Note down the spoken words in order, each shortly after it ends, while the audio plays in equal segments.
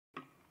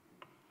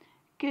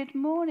Good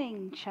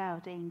morning,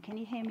 Chowding. Can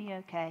you hear me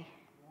okay?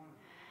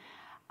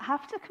 I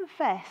have to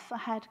confess I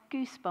had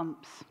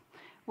goosebumps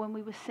when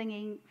we were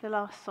singing the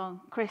last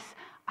song. Chris,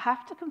 I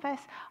have to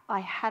confess I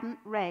hadn't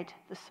read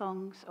the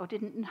songs or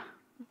didn't know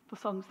the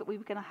songs that we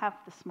were going to have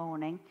this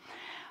morning.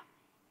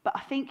 But I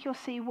think you'll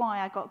see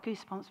why I got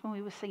goosebumps when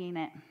we were singing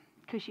it,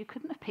 because you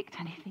couldn't have picked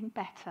anything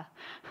better.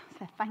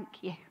 So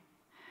thank you.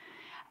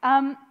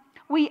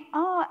 We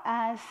are,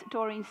 as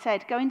Doreen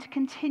said, going to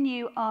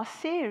continue our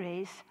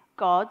series,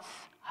 God's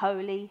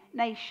Holy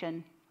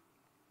Nation.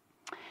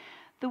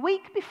 The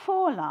week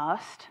before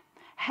last,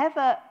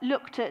 Heather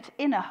looked at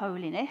inner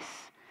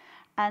holiness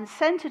and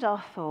centred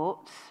our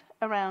thoughts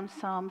around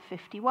Psalm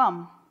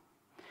 51.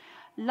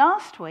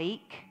 Last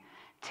week,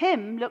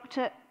 Tim looked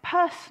at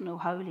personal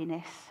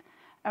holiness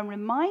and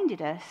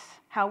reminded us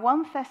how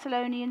 1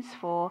 Thessalonians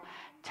 4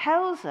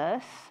 tells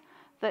us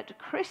that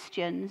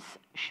Christians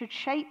should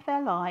shape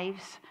their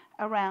lives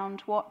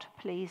around what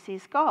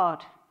pleases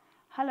God.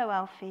 Hello,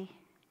 Alfie.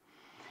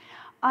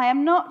 I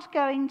am not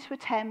going to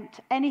attempt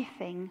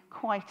anything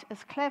quite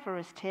as clever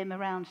as Tim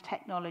around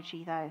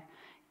technology, though.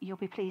 You'll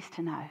be pleased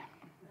to know.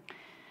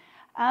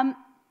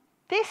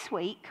 This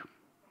week,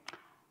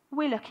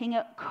 we're looking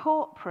at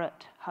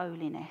corporate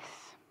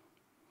holiness,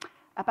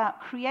 about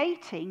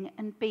creating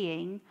and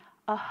being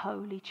a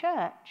holy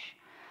church.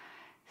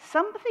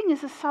 Something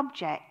is a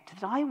subject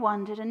that I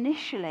wondered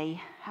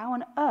initially how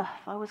on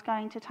earth I was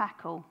going to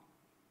tackle.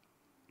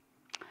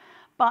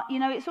 But,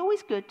 it's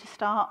always good to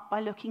start by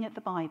looking at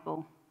the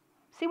Bible.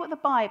 See what the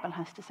Bible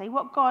has to say,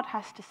 what God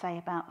has to say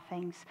about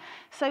things.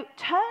 So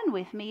turn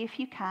with me if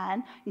you can.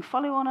 You can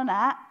follow on an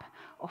app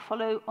or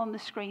follow on the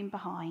screen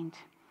behind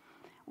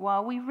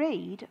while we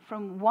read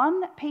from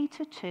 1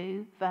 Peter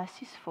 2,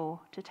 verses 4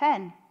 to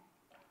 10.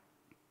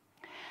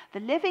 The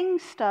living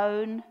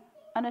stone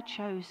and a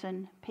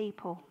chosen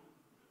people.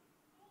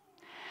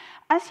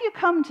 As you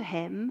come to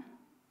him,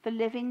 the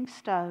living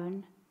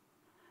stone,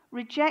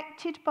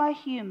 rejected by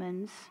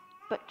humans,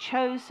 but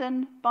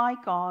chosen by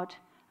God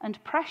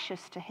and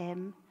precious to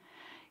him,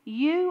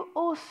 you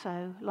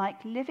also,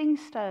 like living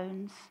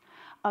stones,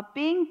 are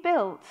being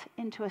built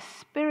into a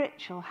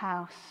spiritual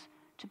house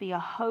to be a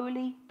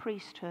holy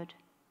priesthood,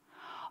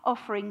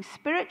 offering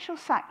spiritual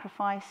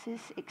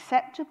sacrifices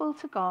acceptable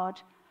to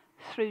God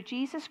through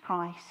Jesus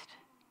Christ.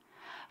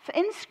 For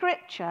in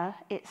Scripture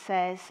it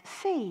says,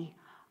 "See,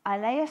 I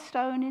lay a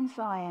stone in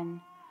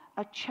Zion,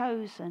 a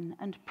chosen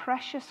and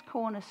precious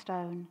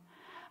cornerstone,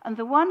 and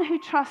the one who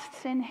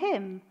trusts in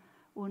him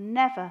will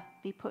never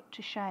be put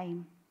to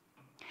shame."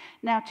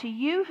 Now to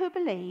you who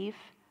believe,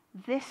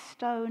 this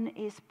stone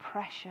is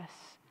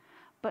precious,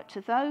 but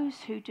to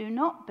those who do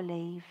not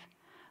believe,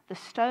 the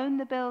stone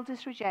the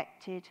builders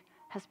rejected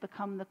has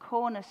become the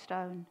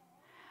cornerstone,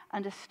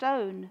 and a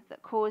stone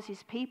that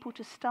causes people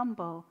to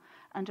stumble,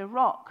 and a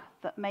rock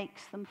that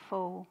makes them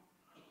fall.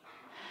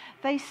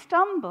 They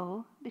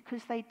stumble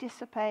because they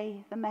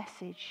disobey the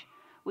message,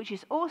 which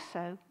is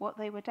also what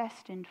they were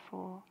destined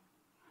for.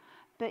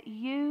 But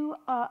you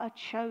are a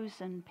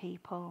chosen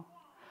people,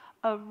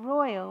 a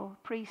royal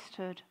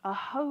priesthood, a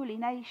holy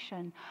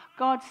nation,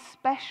 God's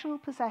special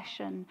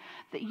possession,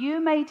 that you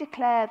may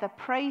declare the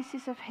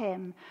praises of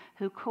him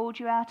who called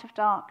you out of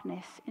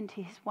darkness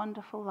into his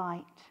wonderful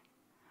light.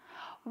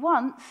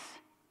 Once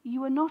you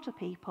were not a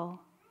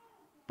people,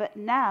 but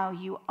now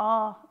you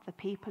are the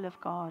people of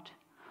God.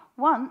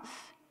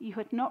 Once you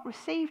had not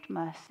received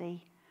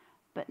mercy,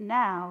 but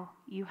now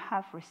you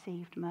have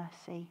received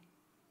mercy.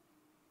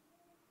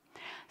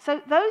 So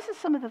those are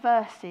some of the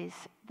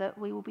verses that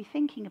we will be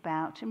thinking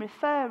about and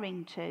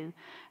referring to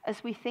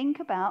as we think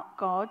about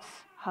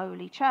God's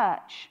holy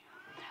church.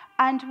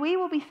 And we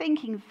will be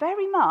thinking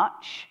very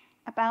much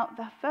about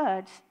the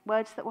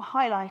words that were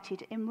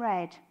highlighted in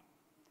red.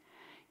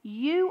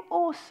 You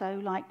also,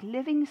 like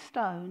living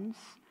stones,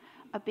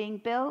 are being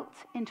built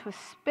into a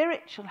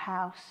spiritual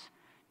house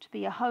to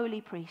be a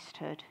holy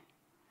priesthood.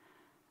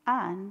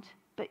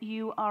 But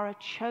you are a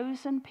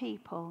chosen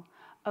people,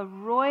 a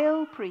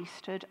royal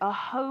priesthood, a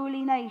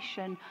holy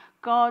nation,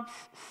 God's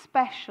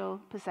special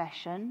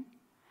possession,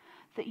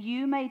 that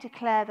you may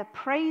declare the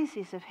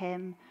praises of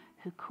him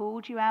who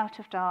called you out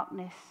of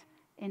darkness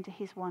into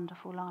his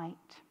wonderful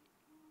light.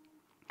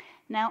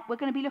 Now, we're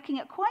going to be looking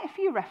at quite a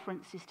few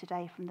references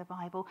today from the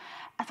Bible,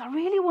 as I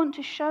really want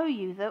to show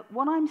you that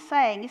what I'm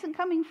saying isn't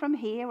coming from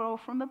here or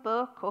from a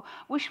book or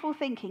wishful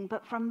thinking,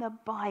 but from the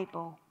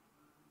Bible.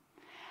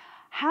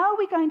 How are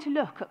we going to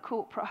look at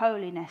corporate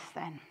holiness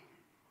then?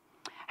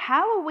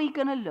 How are we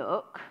going to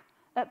look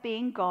at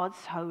being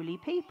God's holy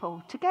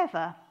people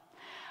together?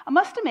 I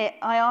must admit,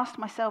 I asked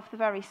myself the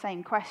very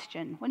same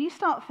question. When you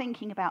start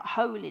thinking about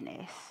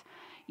holiness,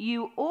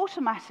 you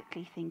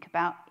automatically think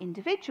about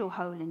individual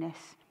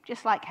holiness,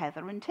 just like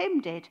Heather and Tim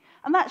did.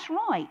 And that's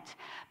right.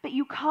 But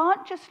you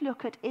can't just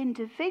look at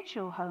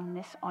individual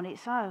holiness on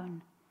its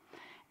own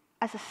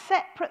as a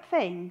separate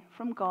thing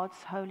from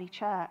God's holy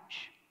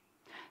church.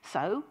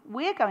 So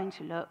we're going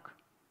to look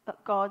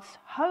at God's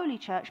holy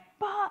church,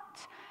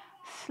 but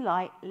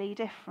slightly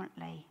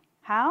differently.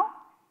 How?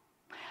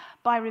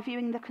 by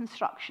reviewing the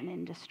construction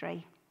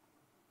industry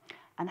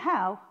and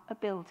how a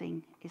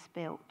building is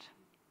built.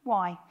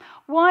 Why?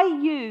 Why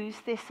use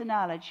this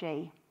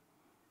analogy?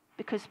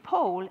 Because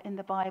Paul in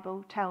the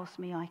Bible tells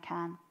me I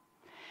can.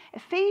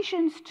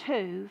 Ephesians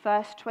 2,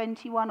 verse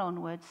 21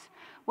 onwards,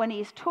 when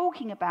he is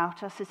talking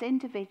about us as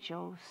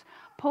individuals,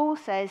 Paul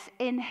says,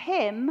 in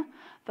him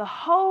the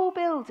whole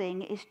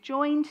building is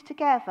joined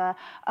together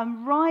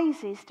and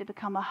rises to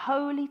become a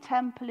holy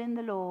temple in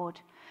the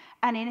Lord.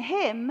 And in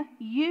him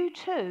you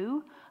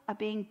too are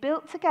being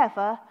built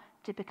together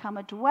to become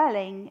a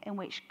dwelling in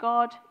which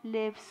God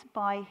lives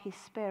by his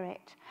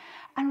Spirit.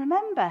 And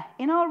remember,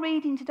 in our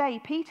reading today,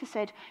 Peter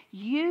said,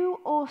 you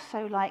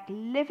also, like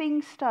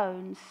living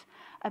stones,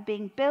 are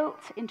being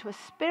built into a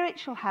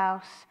spiritual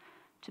house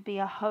to be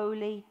a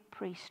holy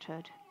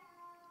priesthood.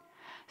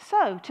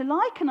 So, to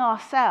liken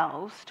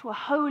ourselves to a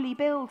holy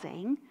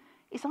building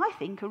is, I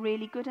think, a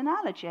really good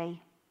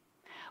analogy.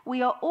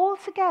 We are all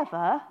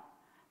together,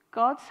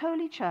 God's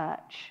holy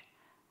church,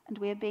 and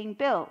we are being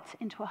built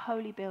into a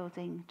holy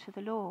building to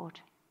the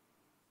Lord.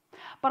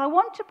 But I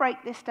want to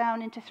break this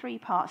down into 3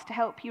 parts to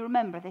help you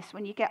remember this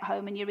when you get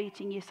home and you're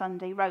eating your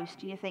Sunday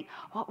roast and you think,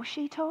 what was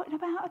she talking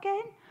about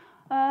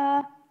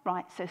again?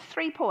 Right, so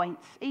 3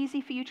 points, easy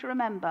for you to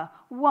remember.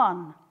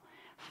 1,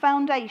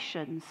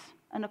 foundations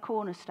and a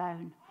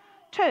cornerstone.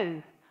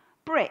 2,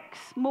 bricks,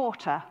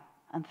 mortar,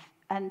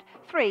 and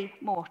 3,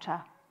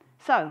 mortar.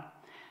 So,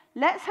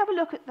 let's have a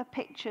look at the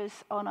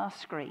pictures on our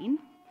screen.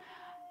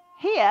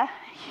 Here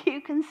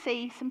you can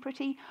see some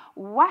pretty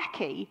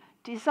wacky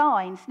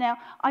designs. Now,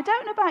 I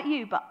don't know about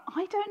you, but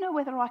I don't know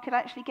whether I could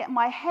actually get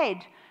my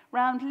head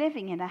round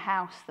living in a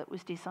house that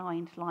was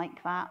designed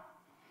like that.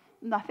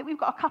 And I think we've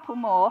got a couple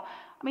more.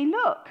 I mean,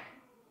 look,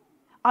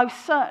 I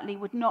certainly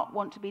would not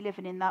want to be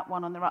living in that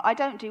one on the right. I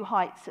don't do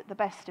heights at the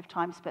best of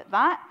times, but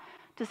that,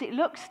 does it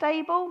look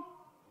stable?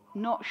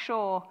 Not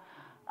sure.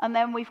 And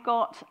then we've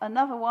got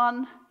another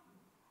one.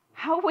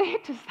 How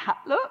weird does that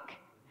look?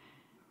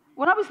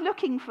 When I was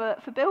looking for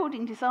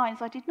building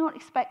designs, I did not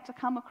expect to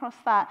come across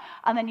that.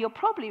 And then you'll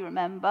probably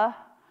remember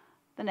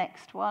the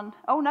next one.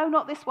 Oh, no,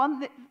 not this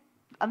one.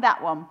 And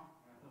that one.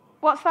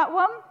 What's that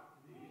one?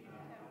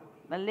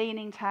 The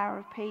Leaning Tower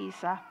of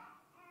Pisa.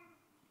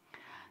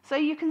 So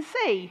you can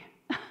see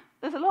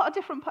there's a lot of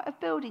different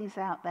buildings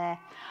out there.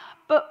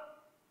 But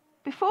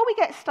before we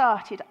get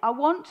started, I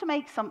want to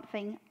make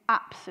something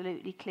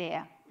absolutely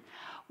clear.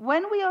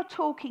 When we are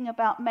talking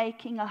about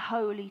making a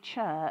holy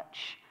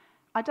church,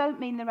 I don't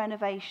mean the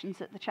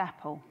renovations at the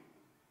chapel,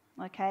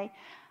 okay?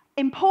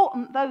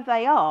 Important though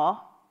they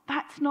are,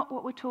 that's not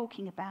what we're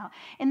talking about.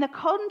 In the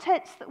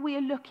context that we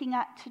are looking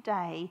at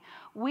today,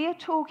 we are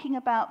talking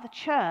about the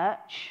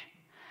church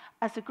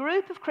as a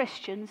group of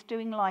Christians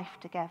doing life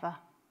together.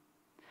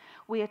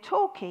 We are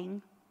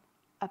talking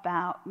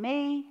about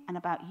me and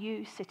about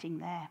you sitting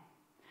there.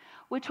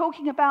 We're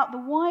talking about the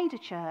wider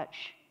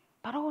church,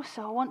 but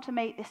also I want to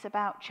make this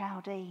about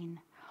Chowdene.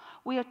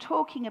 We are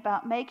talking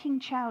about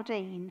making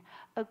Chowdene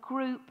a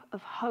group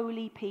of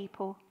holy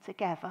people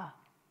together.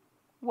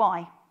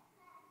 Why?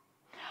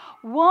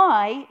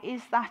 Why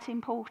is that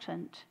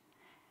important?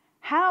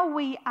 How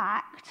we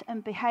act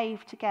and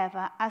behave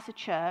together as a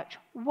church,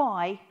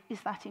 why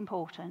is that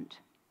important?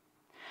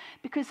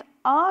 Because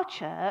our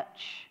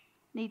church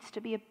needs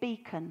to be a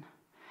beacon.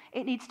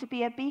 It needs to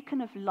be a beacon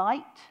of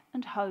light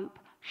and hope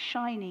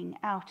shining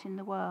out in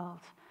the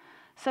world,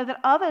 so that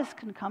others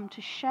can come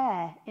to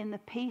share in the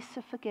peace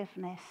of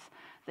forgiveness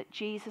that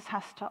Jesus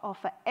has to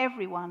offer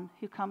everyone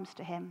who comes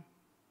to him.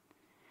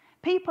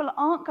 People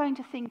aren't going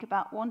to think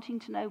about wanting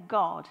to know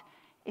God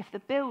if the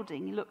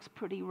building looks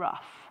pretty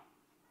rough.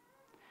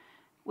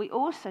 We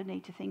also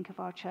need to think of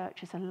our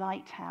church as a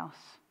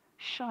lighthouse,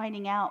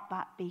 shining out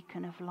that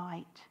beacon of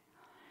light.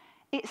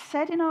 It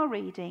said in our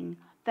reading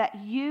that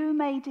you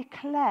may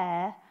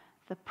declare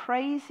the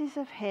praises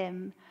of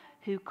him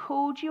who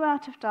called you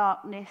out of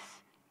darkness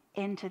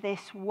into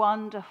this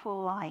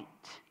wonderful light.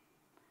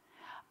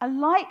 A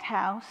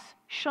lighthouse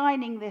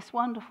shining this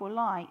wonderful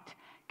light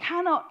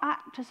cannot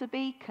act as a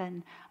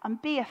beacon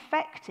and be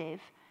effective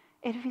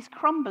if it's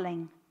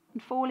crumbling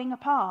and falling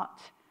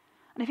apart,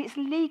 and if it's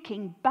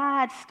leaking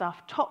bad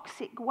stuff,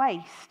 toxic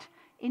waste,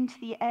 into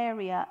the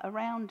area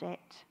around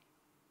it.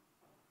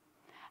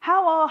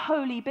 How our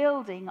holy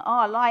building,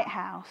 our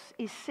lighthouse,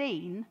 is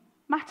seen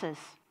matters.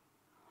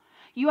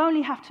 You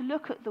only have to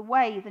look at the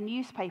way the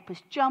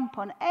newspapers jump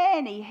on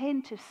any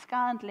hint of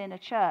scandal in a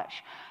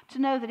church to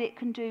know that it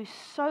can do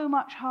so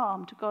much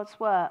harm to God's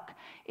work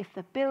if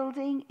the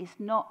building is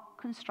not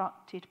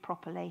constructed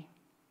properly.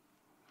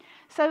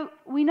 So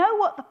we know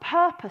what the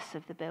purpose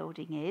of the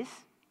building is,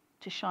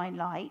 to shine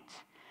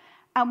light,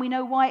 and we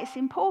know why it's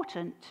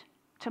important,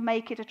 to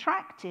make it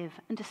attractive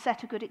and to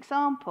set a good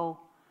example.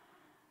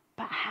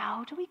 But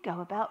how do we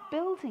go about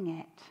building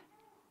it?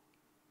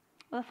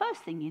 Well, the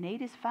first thing you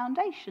need is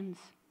foundations.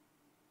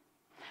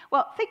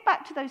 Well, think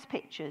back to those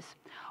pictures.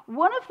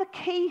 One of the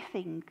key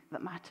things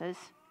that matters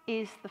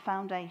is the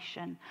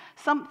foundation,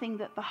 something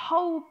that the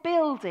whole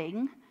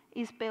building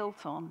is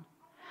built on.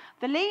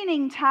 The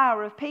Leaning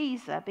Tower of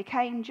Pisa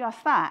became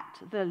just that,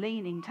 the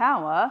Leaning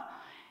Tower,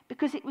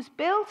 because it was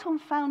built on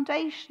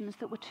foundations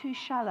that were too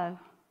shallow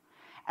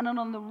and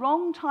on the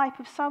wrong type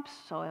of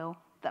subsoil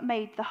that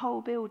made the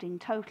whole building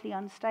totally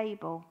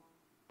unstable.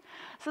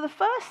 So the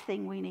first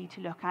thing we need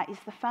to look at is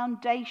the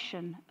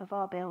foundation of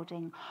our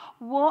building.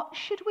 What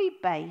should we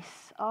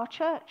base our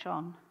church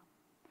on?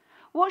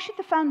 What should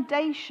the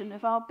foundation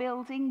of our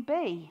building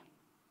be?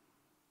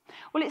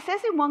 Well, it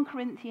says in 1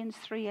 Corinthians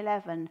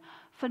 3:11,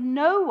 "For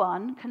no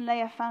one can lay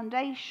a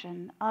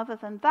foundation other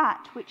than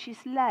that which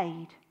is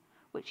laid,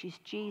 which is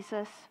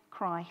Jesus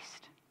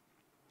Christ."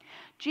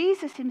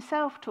 Jesus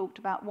himself talked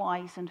about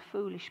wise and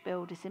foolish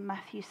builders in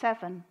Matthew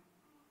 7.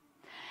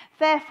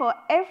 "Therefore,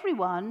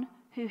 everyone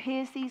who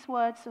hears these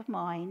words of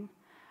mine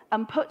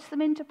and puts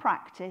them into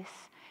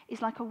practice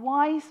is like a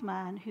wise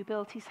man who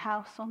built his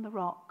house on the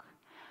rock.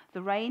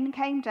 The rain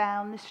came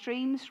down, the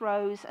streams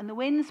rose, and the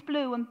winds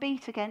blew and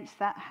beat against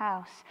that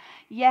house.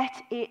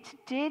 Yet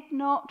it did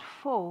not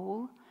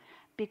fall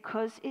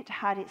because it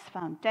had its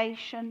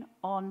foundation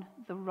on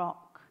the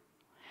rock.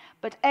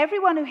 But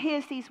everyone who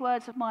hears these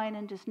words of mine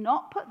and does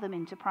not put them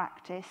into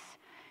practice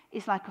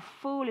is like a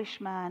foolish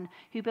man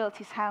who built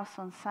his house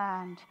on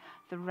sand.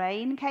 The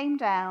rain came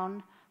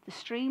down, the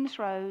streams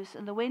rose,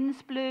 and the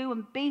winds blew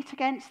and beat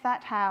against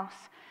that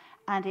house,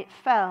 and it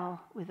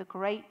fell with a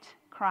great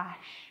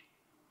crash."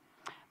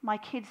 My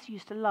kids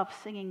used to love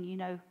singing,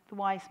 the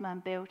wise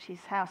man built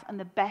his house, and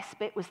the best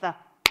bit was the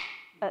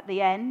at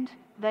the end.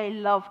 They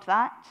loved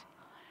that.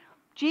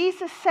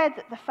 Jesus said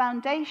that the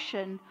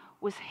foundation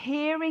was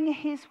hearing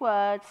his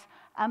words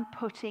and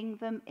putting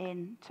them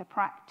into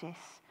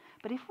practice.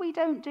 But if we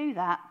don't do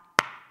that,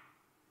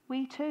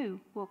 we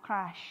too will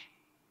crash.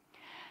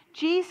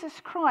 Jesus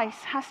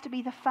Christ has to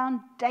be the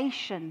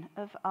foundation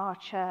of our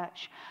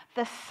church,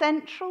 the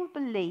central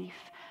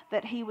belief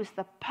that he was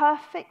the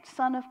perfect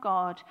Son of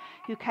God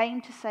who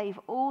came to save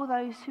all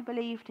those who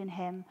believed in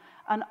him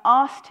and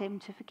asked him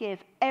to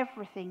forgive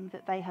everything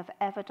that they have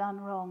ever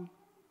done wrong.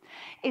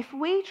 If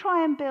we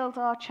try and build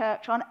our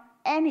church on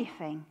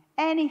anything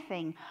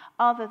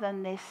other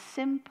than this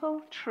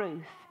simple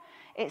truth,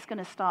 it's going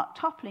to start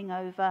toppling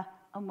over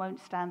and won't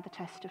stand the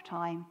test of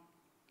time.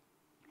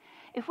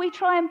 If we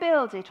try and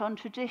build it on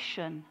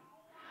tradition,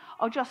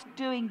 or just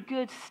doing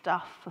good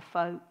stuff for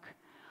folk,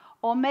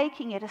 or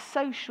making it a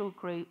social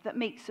group that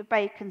meets for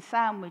bacon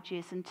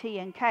sandwiches and tea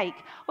and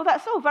cake, well,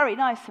 that's all very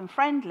nice and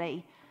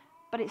friendly,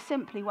 but it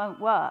simply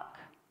won't work.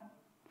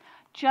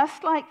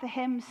 Just like the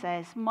hymn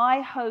says,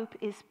 "My hope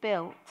is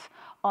built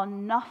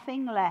on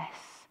nothing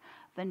less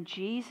than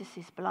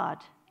Jesus'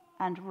 blood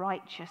and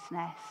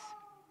righteousness."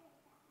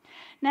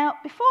 Now,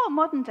 before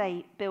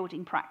modern-day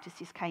building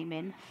practices came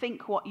in,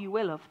 think what you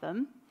will of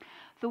them,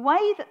 the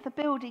way that the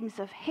buildings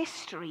of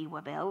history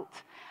were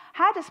built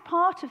had as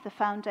part of the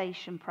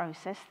foundation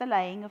process the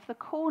laying of the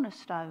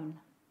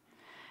cornerstone.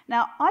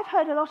 Now, I've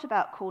heard a lot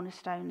about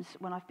cornerstones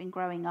when I've been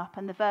growing up,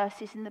 and the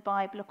verses in the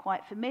Bible are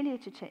quite familiar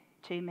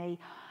to me,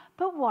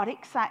 but what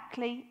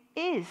exactly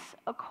is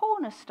a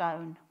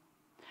cornerstone?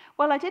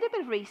 Well, I did a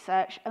bit of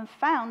research and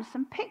found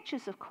some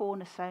pictures of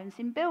cornerstones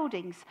in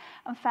buildings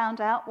and found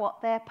out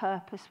what their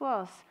purpose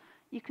was.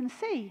 You can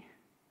see.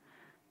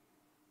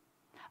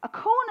 A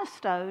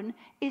cornerstone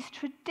is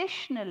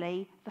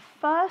traditionally the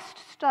first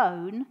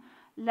stone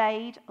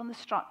laid on the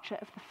structure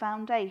of the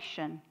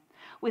foundation,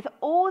 with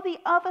all the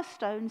other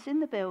stones in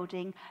the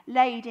building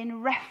laid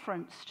in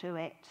reference to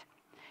it.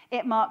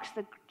 It marks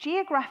the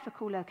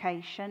geographical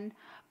location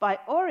by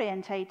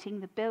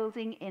orientating the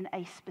building in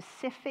a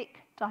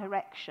specific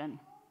direction.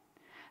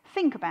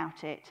 Think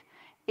about it.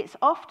 It's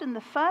often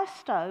the first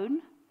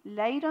stone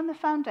laid on the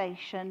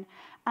foundation,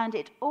 and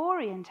it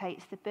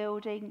orientates the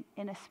building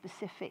in a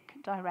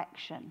specific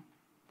direction.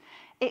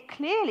 It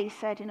clearly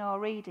said in our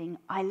reading,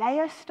 "I lay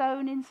a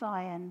stone in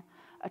Zion,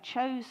 a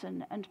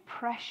chosen and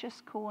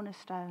precious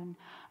cornerstone,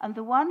 and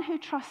the one who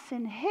trusts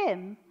in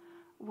him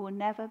will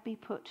never be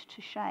put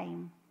to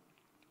shame."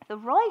 The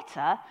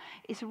writer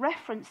is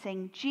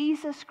referencing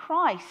Jesus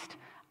Christ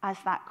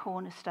as that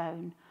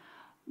cornerstone.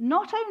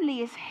 Not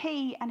only is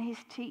he and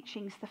his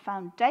teachings the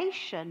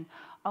foundation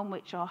on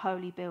which our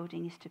holy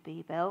building is to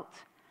be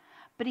built,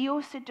 but he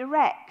also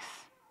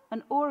directs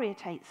and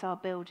orientates our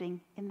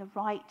building in the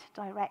right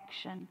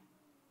direction.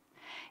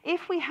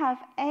 If we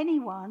have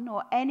anyone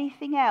or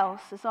anything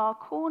else as our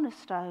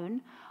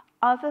cornerstone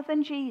other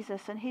than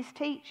Jesus and his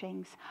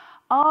teachings,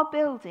 our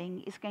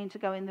building is going to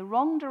go in the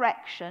wrong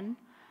direction,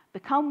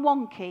 become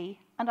wonky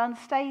and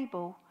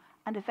unstable,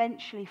 and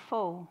eventually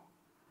fall,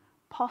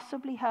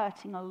 possibly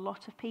hurting a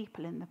lot of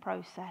people in the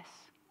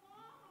process.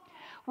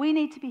 We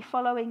need to be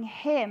following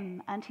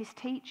him and his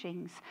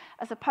teachings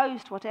as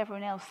opposed to what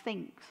everyone else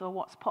thinks or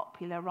what's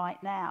popular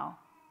right now.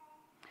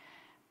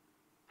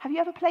 Have you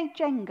ever played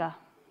Jenga?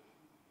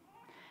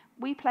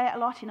 We play it a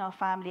lot in our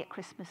family at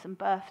Christmas and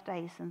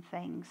birthdays and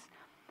things.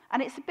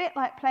 And it's a bit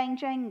like playing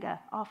Jenga.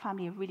 Our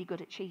family are really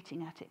good at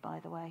cheating at it, by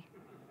the way.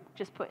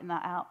 Just putting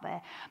that out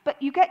there.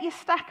 But you get your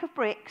stack of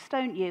bricks,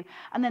 don't you?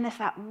 And then there's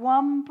that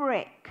one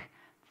brick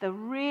the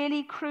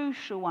really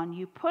crucial one.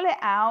 You pull it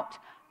out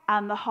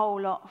and the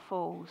whole lot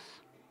falls.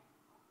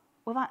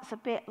 Well, that's a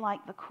bit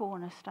like the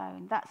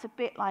cornerstone. That's a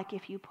bit like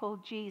if you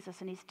pulled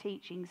Jesus and his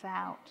teachings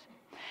out.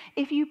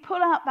 If you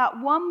pull out that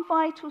one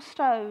vital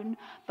stone,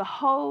 the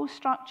whole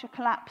structure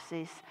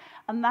collapses.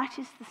 And that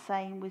is the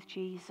same with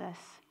Jesus.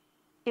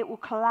 It will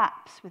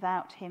collapse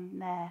without him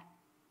there.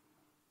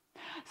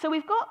 So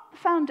we've got the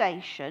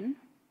foundation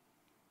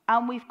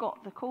and we've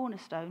got the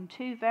cornerstone,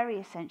 two very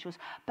essentials.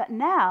 But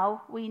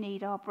now we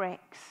need our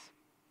bricks.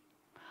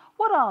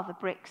 What are the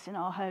bricks in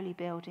our holy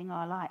building,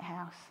 our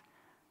lighthouse?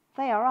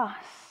 They are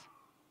us.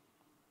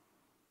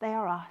 They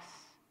are us.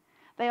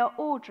 They are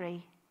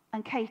Audrey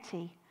and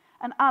Katie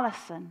and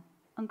Alison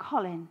and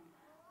Colin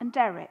and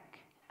Derek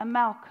and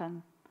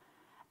Malcolm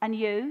and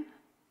you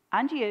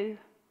and you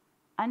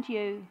and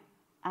you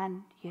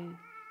and you.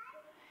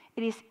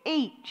 It is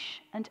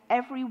each and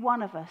every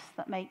one of us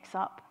that makes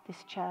up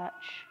this church.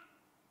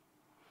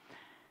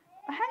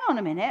 But hang on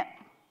a minute.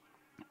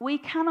 We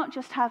cannot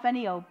just have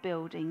any old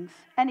buildings,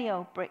 any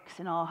old bricks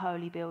in our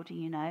holy building,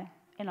 you know,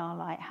 in our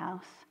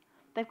lighthouse.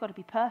 They've got to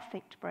be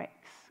perfect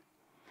bricks.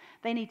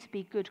 They need to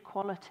be good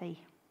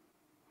quality.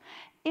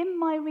 In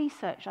my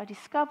research, I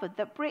discovered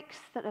that bricks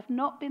that have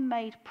not been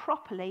made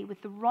properly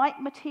with the right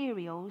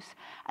materials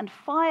and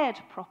fired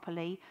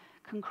properly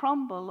can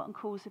crumble and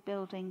cause a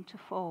building to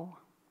fall.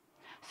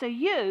 So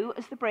you,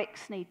 as the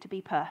bricks, need to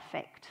be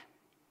perfect.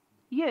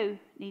 You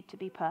need to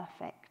be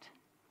perfect.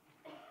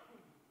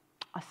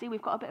 I see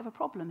we've got a bit of a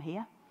problem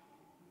here.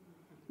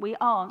 We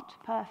aren't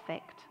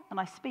perfect, and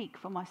I speak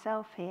for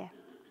myself here.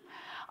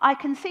 I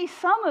can see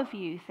some of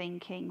you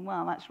thinking,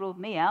 well, that's ruled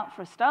me out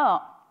for a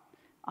start.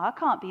 I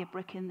can't be a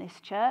brick in this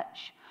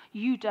church.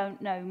 You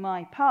don't know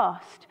my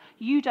past.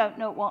 You don't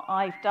know what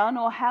I've done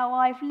or how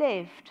I've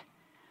lived.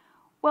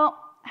 Well,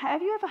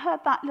 have you ever heard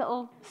that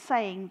little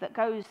saying that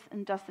goes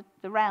and does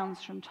the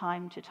rounds from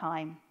time to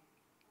time?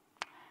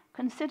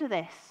 Consider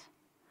this.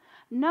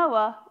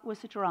 Noah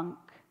was a drunk.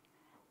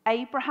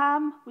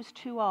 Abraham was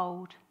too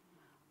old.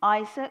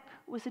 Isaac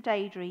was a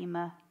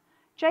daydreamer.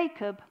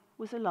 Jacob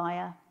was a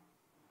liar.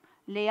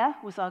 Leah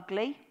was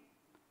ugly.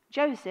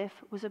 Joseph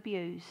was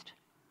abused.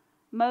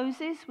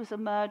 Moses was a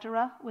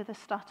murderer with a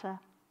stutter.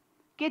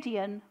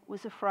 Gideon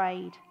was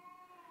afraid.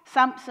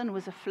 Samson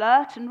was a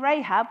flirt and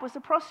Rahab was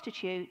a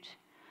prostitute.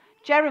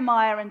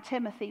 Jeremiah and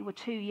Timothy were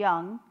too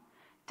young.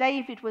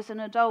 David was an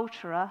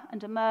adulterer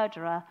and a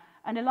murderer,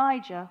 and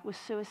Elijah was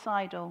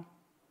suicidal.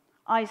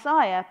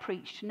 Isaiah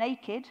preached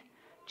naked.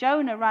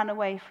 Jonah ran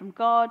away from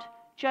God.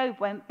 Job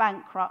went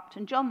bankrupt,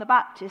 and John the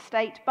Baptist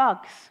ate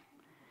bugs.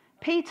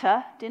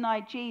 Peter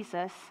denied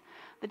Jesus.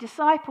 The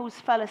disciples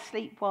fell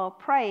asleep while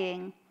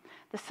praying.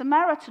 The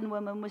Samaritan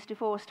woman was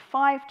divorced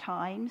 5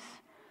 times.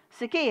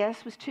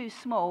 Zacchaeus was too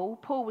small.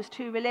 Paul was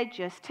too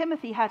religious.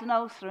 Timothy had an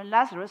ulcer, and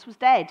Lazarus was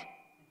dead.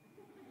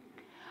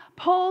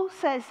 Paul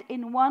says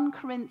in 1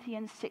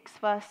 Corinthians 6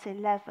 verse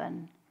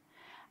 11,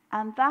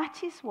 and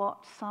that is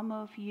what some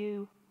of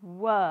you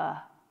were.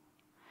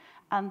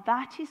 And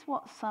that is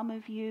what some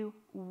of you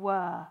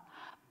were.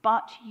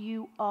 But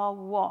you are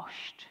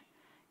washed.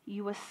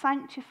 You were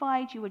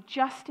sanctified, you were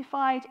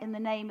justified in the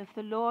name of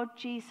the Lord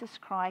Jesus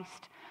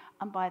Christ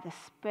and by the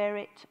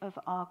Spirit of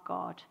our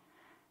God.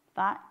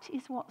 That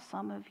is what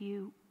some of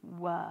you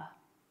were.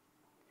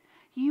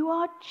 You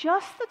are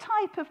just the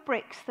type of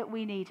bricks that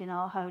we need in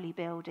our holy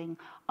building,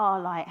 our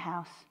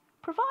lighthouse,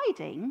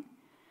 providing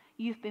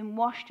you've been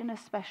washed in a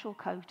special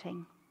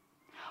coating,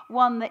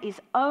 one that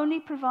is only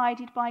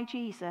provided by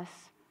Jesus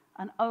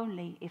and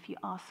only if you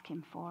ask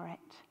him for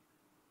it.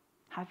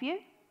 Have you?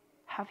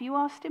 Have you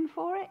asked him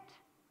for it?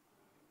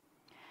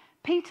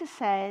 Peter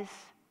says,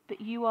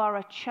 but you are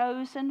a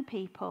chosen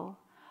people,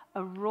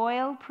 a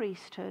royal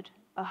priesthood,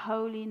 a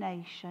holy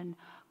nation,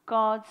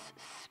 God's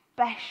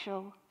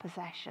special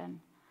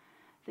possession,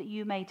 that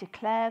you may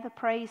declare the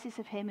praises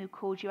of him who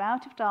called you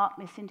out of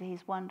darkness into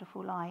his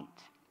wonderful light.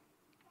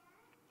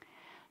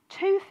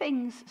 2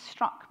 things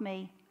struck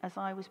me as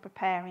I was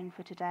preparing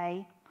for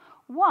today.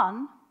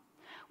 One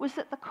was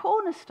that the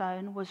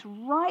cornerstone was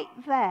right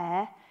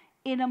there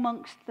in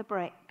amongst the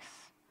bricks,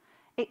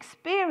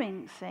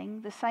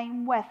 experiencing the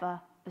same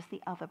weather as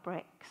the other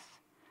bricks,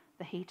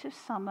 the heat of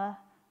summer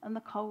and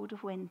the cold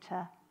of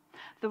winter,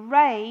 the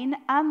rain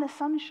and the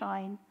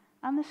sunshine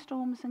and the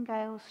storms and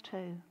gales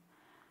too.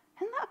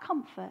 Isn't that a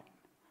comfort?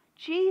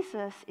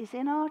 Jesus is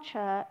in our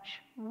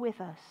church with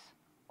us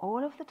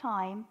all of the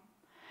time,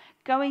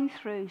 going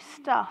through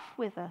stuff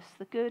with us,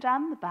 the good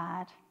and the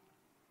bad.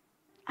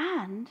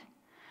 And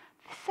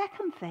the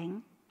second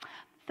thing,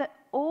 that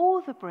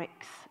all the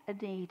bricks are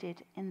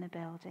needed in the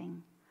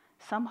building.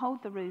 Some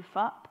hold the roof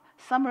up,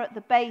 some are at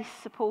the base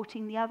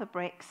supporting the other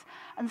bricks,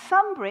 and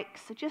some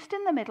bricks are just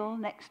in the middle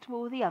next to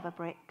all the other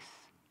bricks.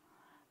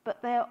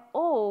 But they're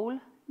all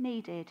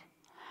needed.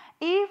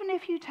 Even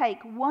if you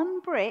take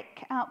one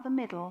brick out the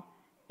middle,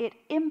 it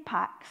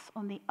impacts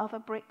on the other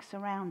bricks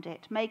around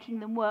it, making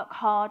them work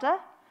harder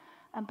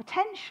and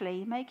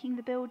potentially making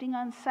the building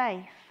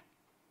unsafe.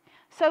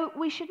 So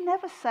we should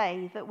never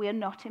say that we are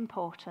not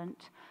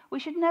important. We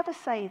should never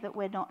say that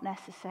we're not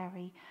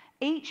necessary.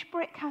 Each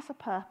brick has a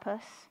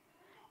purpose,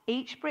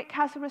 each brick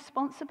has a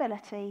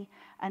responsibility,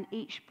 and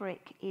each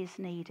brick is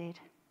needed.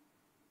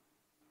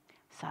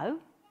 So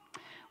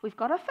we've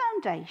got a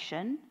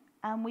foundation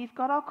and we've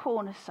got our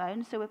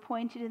cornerstone, so we're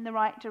pointed in the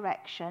right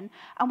direction,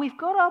 and we've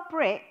got our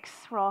bricks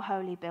for our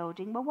holy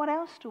building. Well, what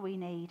else do we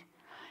need?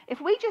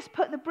 If we just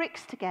put the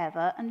bricks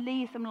together and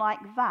leave them like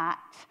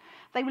that,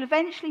 they will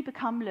eventually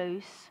become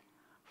loose,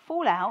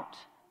 fall out,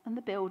 and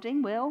the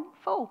building will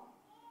fall.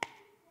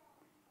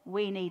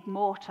 We need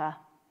mortar.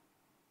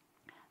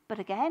 But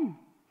again,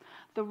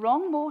 the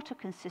wrong mortar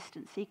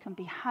consistency can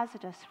be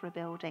hazardous for a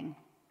building.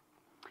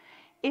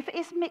 If it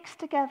is mixed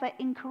together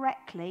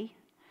incorrectly,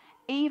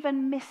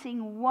 even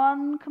missing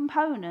one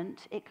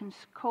component, it can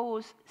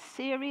cause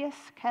serious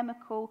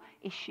chemical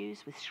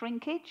issues with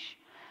shrinkage,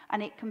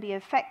 and it can be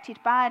affected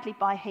badly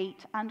by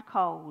heat and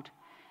cold.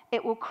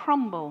 It will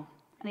crumble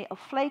and it will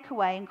flake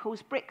away and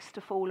cause bricks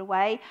to fall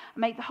away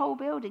and make the whole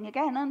building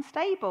again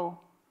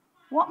unstable.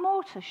 What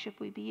mortar should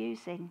we be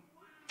using?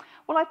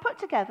 Well, I put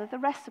together the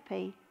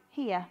recipe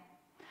here.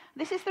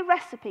 This is the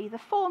recipe, the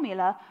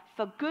formula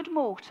for good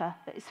mortar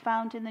that is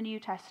found in the New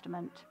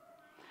Testament.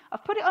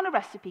 I've put it on a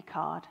recipe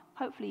card.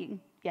 Hopefully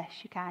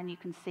you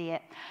can see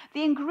it.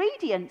 The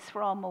ingredients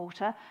for our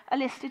mortar are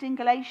listed in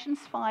Galatians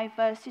 5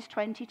 verses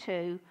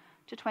 22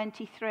 to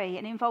 23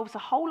 and involves a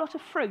whole lot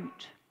of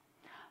fruit,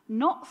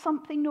 not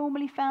something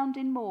normally found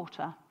in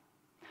mortar.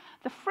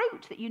 The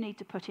fruit that you need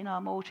to put in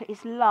our mortar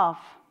is love,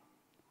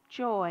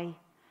 joy,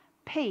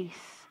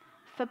 peace,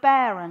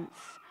 forbearance,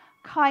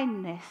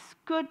 kindness,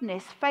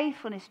 goodness,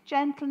 faithfulness,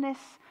 gentleness,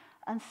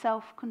 and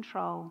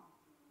self-control.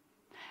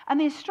 And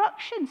the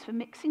instructions for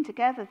mixing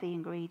together the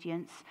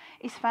ingredients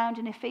is found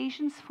in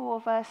Ephesians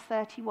 4 verse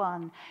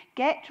 31.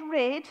 Get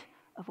rid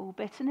of all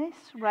bitterness,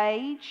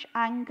 rage,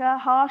 anger,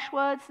 harsh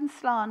words and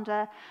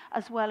slander,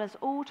 as well as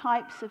all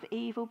types of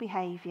evil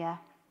behaviour.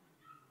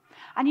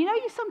 And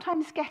you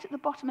sometimes get at the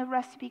bottom of a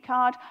recipe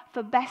card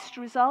for best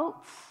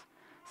results.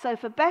 So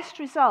for best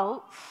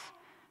results,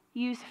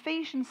 use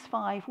Ephesians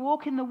 5,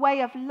 walk in the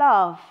way of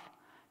love,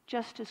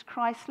 just as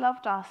Christ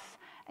loved us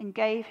and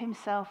gave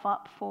himself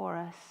up for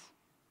us.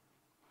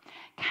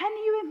 Can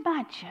you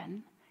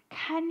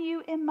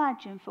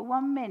imagine for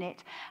 1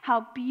 minute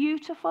how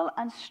beautiful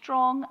and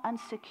strong and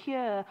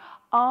secure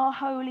our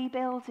holy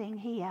building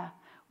here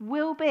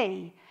will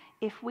be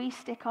if we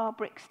stick our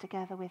bricks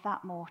together with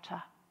that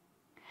mortar?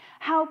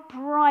 How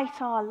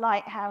bright our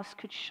lighthouse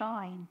could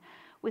shine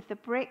with the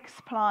bricks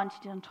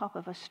planted on top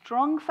of a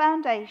strong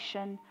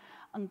foundation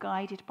and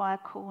guided by a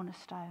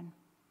cornerstone.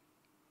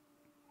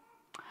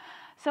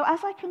 So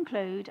as I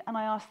conclude and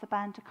I ask the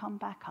band to come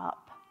back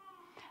up,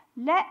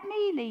 let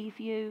me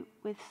leave you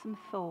with some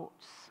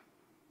thoughts.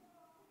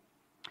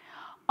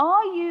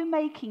 Are you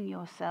making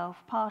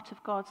yourself part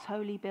of God's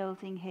holy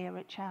building here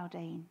at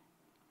Chowdene?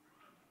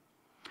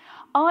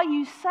 Are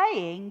you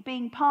saying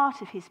being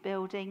part of his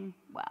building,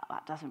 well,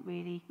 that doesn't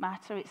really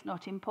matter, it's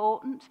not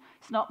important,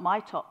 it's not my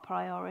top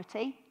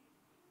priority?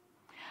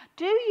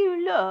 Do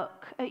you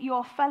look at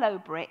your fellow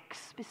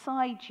bricks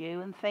beside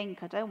you and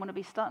think, I don't want to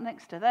be stuck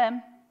next to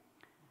them?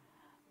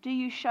 Do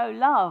you show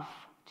love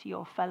to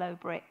your fellow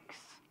bricks?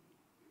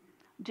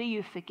 Do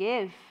you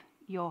forgive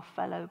your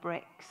fellow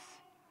bricks?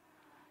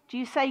 Do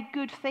you say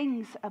good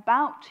things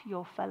about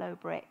your fellow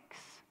bricks?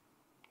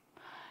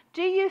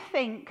 Do you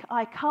think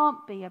I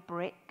can't be a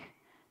brick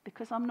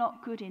because I'm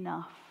not good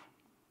enough?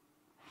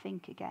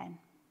 Think again.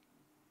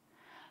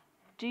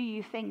 Do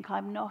you think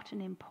I'm not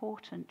an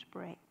important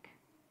brick?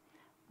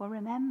 Well,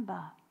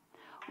 remember,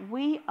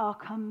 we are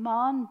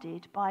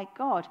commanded by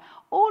God.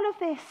 All of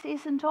this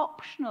isn't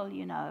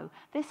optional,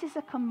 This is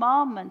a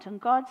commandment,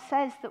 and God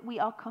says that we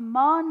are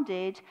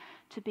commanded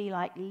to be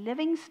like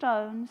living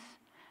stones,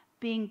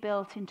 being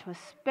built into a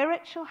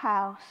spiritual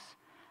house,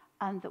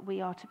 and that we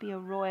are to be a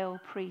royal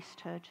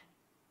priesthood.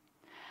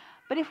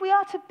 But if we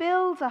are to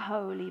build a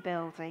holy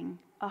building,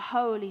 a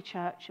holy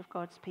church of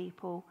God's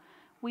people,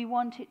 we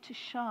want it to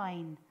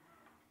shine.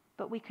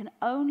 But we can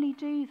only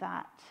do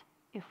that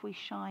if we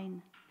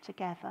shine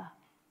together.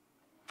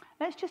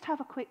 Let's just have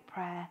a quick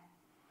prayer.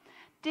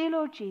 Dear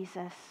Lord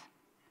Jesus,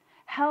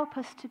 help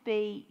us to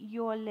be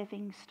your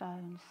living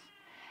stones.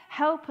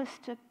 Help us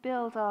to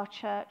build our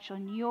church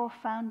on your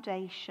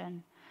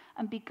foundation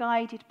and be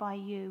guided by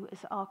you as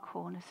our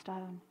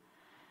cornerstone.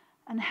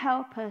 And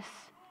help us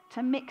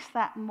to mix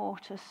that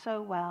mortar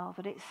so well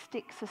that it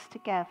sticks us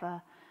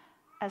together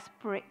as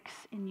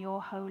bricks in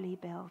your holy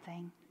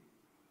building.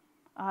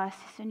 I ask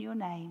this in your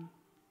name.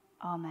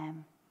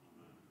 Amen.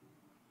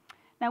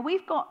 Now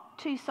we've got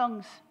 2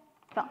 songs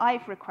that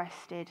I've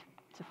requested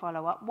to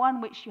follow up,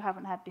 one which you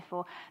haven't had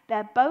before.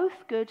 They're both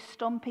good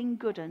stomping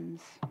good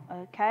uns,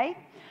 okay?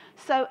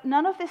 So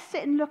none of this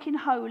sitting looking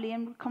holy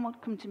and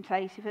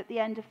contemplative at the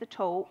end of the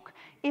talk.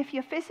 If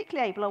you're physically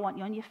able, I want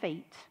you on your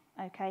feet,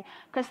 Okay?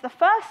 Because the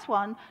first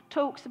one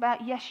talks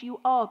about, yes, you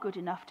are good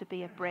enough to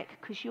be a brick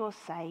because you're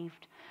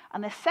saved.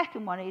 And the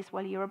second one is,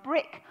 well, you're a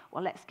brick.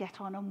 Well, let's get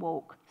on and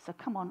walk. So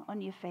come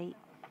on your feet.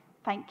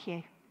 Thank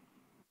you.